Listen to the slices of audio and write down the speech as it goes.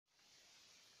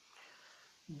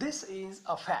This is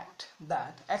a fact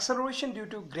that acceleration due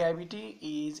to gravity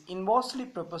is inversely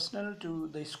proportional to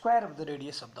the square of the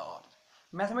radius of the earth.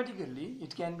 Mathematically,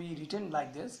 it can be written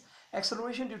like this.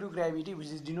 Acceleration due to gravity, which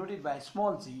is denoted by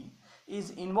small g,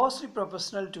 is inversely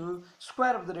proportional to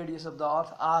square of the radius of the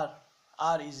earth.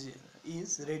 R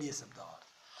is radius of the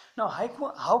earth. Now,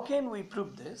 how can we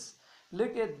prove this?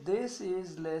 Look at this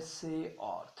is, let's say,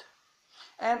 earth,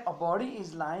 and a body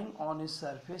is lying on its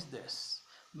surface. This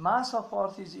mass of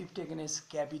earth is, if taken as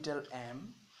capital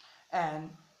M, and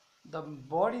the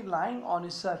body lying on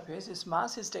its surface, its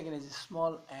mass is taken as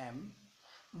small m,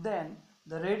 then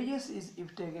the radius is,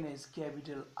 if taken as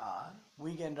capital R.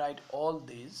 We can write all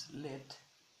these. Let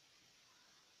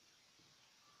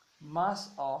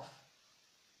mass of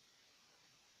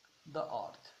the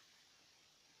earth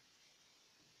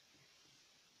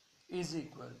is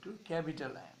equal to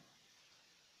capital M.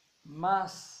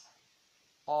 Mass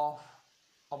of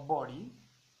a body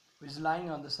which is lying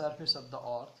on the surface of the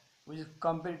earth, which is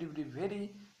comparatively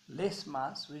very less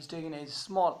mass, which is taken as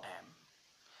small m,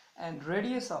 and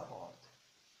radius of earth,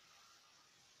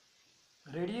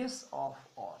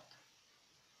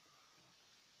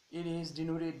 it is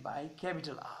denoted by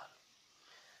capital R.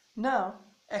 Now,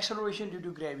 acceleration due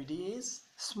to gravity is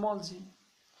small g.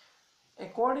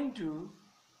 According to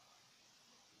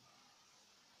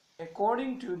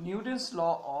Newton's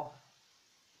law of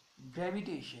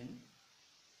gravitation,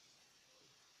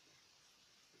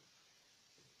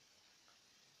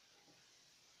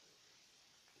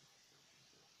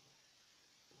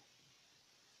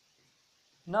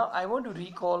 now I want to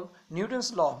recall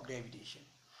Newton's law of gravitation.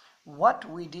 What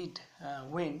we did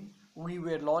when we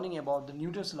were learning about the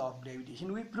Newton's law of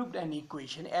gravitation, we proved an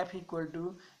equation F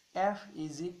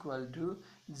is equal to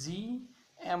g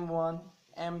m1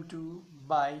 m2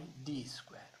 by d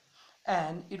square,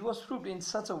 and it was proved in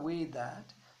such a way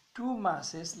that two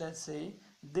masses, let's say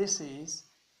this is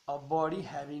a body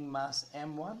having mass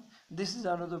m1, this is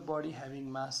another body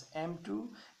having mass m2,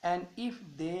 and if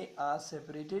they are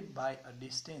separated by a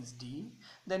distance d,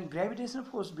 then gravitational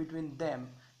force between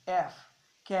them, F,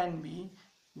 can be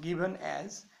given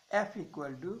as F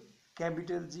equal to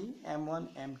capital G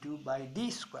m1 m2 by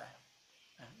d square.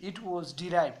 It was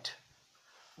derived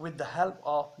with the help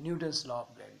of Newton's law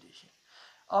of gravitation.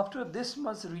 After this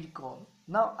much recall,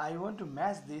 now I want to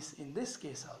match this in this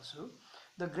case also.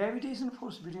 The gravitational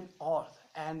force between earth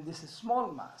and this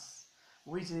small mass,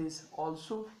 which is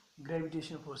also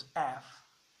gravitational force F,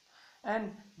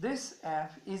 and this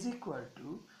F is equal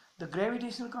to, the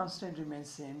gravitational constant remains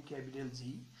same, capital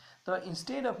G. So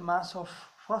instead of mass of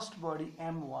first body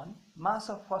m1, mass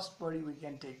of first body we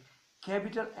can take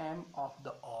capital M of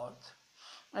the earth,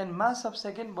 and mass of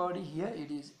second body, here it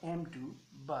is m2,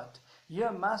 but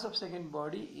here mass of second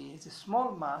body is a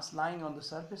small mass lying on the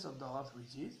surface of the earth,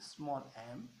 which is small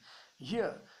m.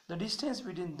 Here the distance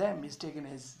between them is taken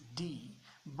as d,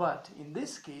 but in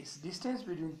this case distance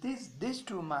between these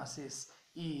two masses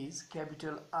is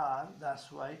capital R.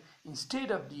 That's why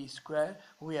instead of d square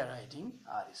we are writing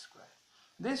r square.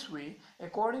 This way,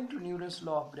 according to Newton's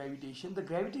law of gravitation, the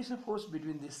gravitational force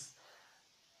between this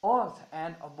earth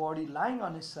and a body lying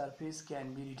on its surface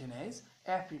can be written as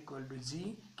F equal to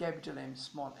G capital M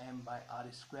small m by r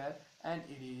square, and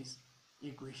it is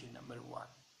equation number 1.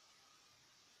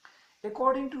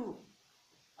 According to,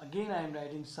 again I am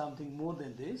writing something more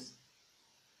than this,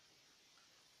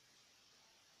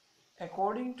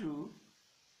 according to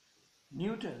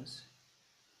Newton's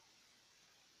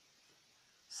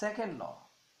second law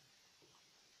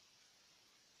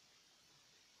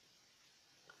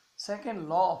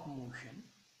of motion,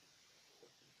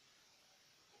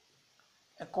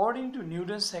 according to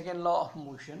Newton's second law of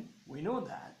motion, we know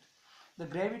that the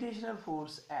gravitational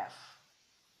force F,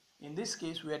 in this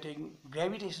case we are taking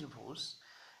gravitational force,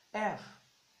 F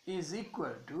is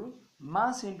equal to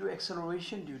mass into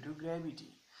acceleration due to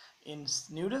gravity. In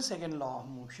Newton's second law of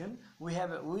motion, we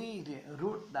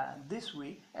wrote that this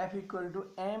way, F equal to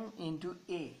m into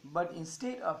a, but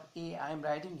instead of a I am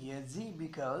writing here g,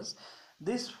 because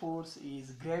this force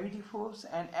is gravity force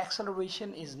and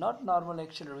acceleration is not normal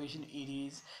acceleration, it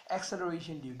is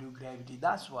acceleration due to gravity.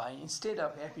 That's why instead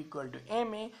of F equal to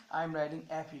ma I am writing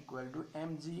F equal to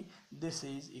mg. This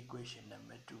is equation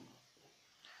number 2.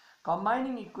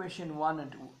 Combining equation 1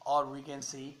 and 2, or we can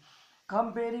say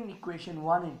comparing equation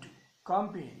 1 and 2,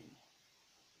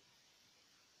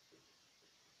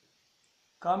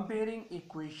 comparing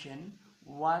equation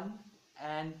 1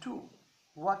 and 2,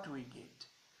 what we get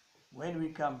when we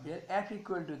compare F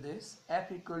equal to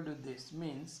this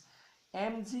means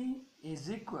mg is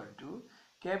equal to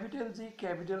capital G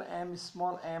capital M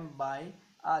small m by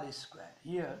r square.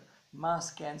 Here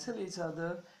mass cancel each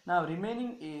other. Now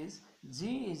remaining is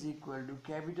G is equal to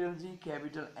capital G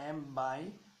capital M by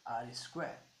R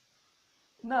square.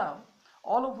 Now,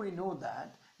 all of we know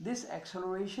that this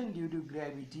acceleration due to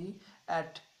gravity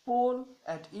at pole,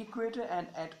 at equator and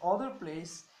at other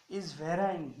place is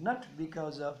varying not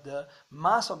because of the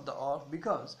mass of the earth,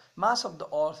 because mass of the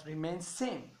earth remains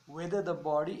same whether the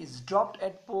body is dropped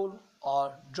at pole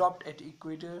or dropped at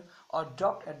equator or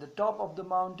dropped at the top of the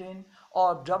mountain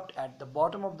or dropped at the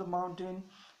bottom of the mountain.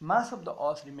 Mass of the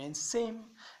earth remains same,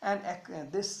 and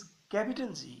this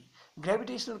capital G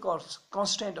gravitational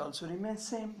constant also remains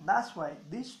same. That's why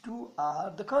these two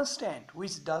are the constant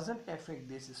which doesn't affect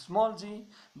this small g,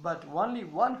 but only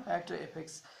one factor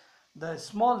affects the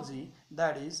small g,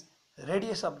 that is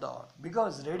radius of the earth,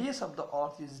 because radius of the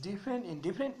earth is different in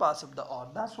different parts of the earth.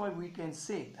 That's why we can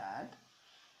say that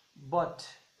but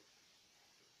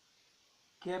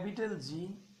capital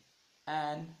G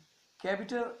and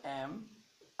capital M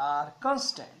are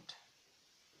constant.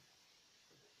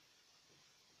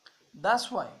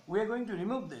 That's why we are going to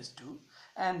remove these two,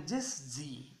 and this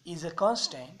z is a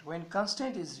constant. When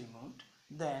constant is removed,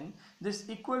 then this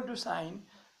equal to sign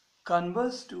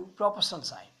converts to proportional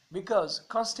sign, because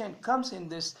constant comes in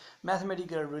this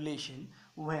mathematical relation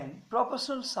when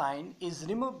proportional sign is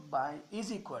removed by is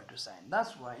equal to sign.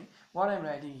 That's why what I'm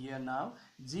writing here now,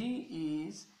 g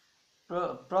is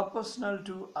proportional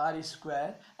to r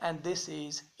square, and this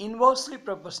is inversely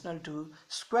proportional to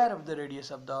square of the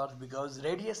radius of the earth, because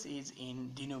radius is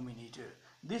in denominator.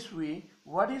 This way,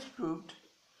 what is proved?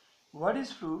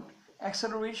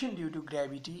 Acceleration due to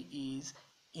gravity is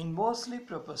inversely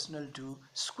proportional to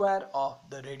square of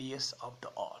the radius of the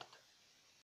earth.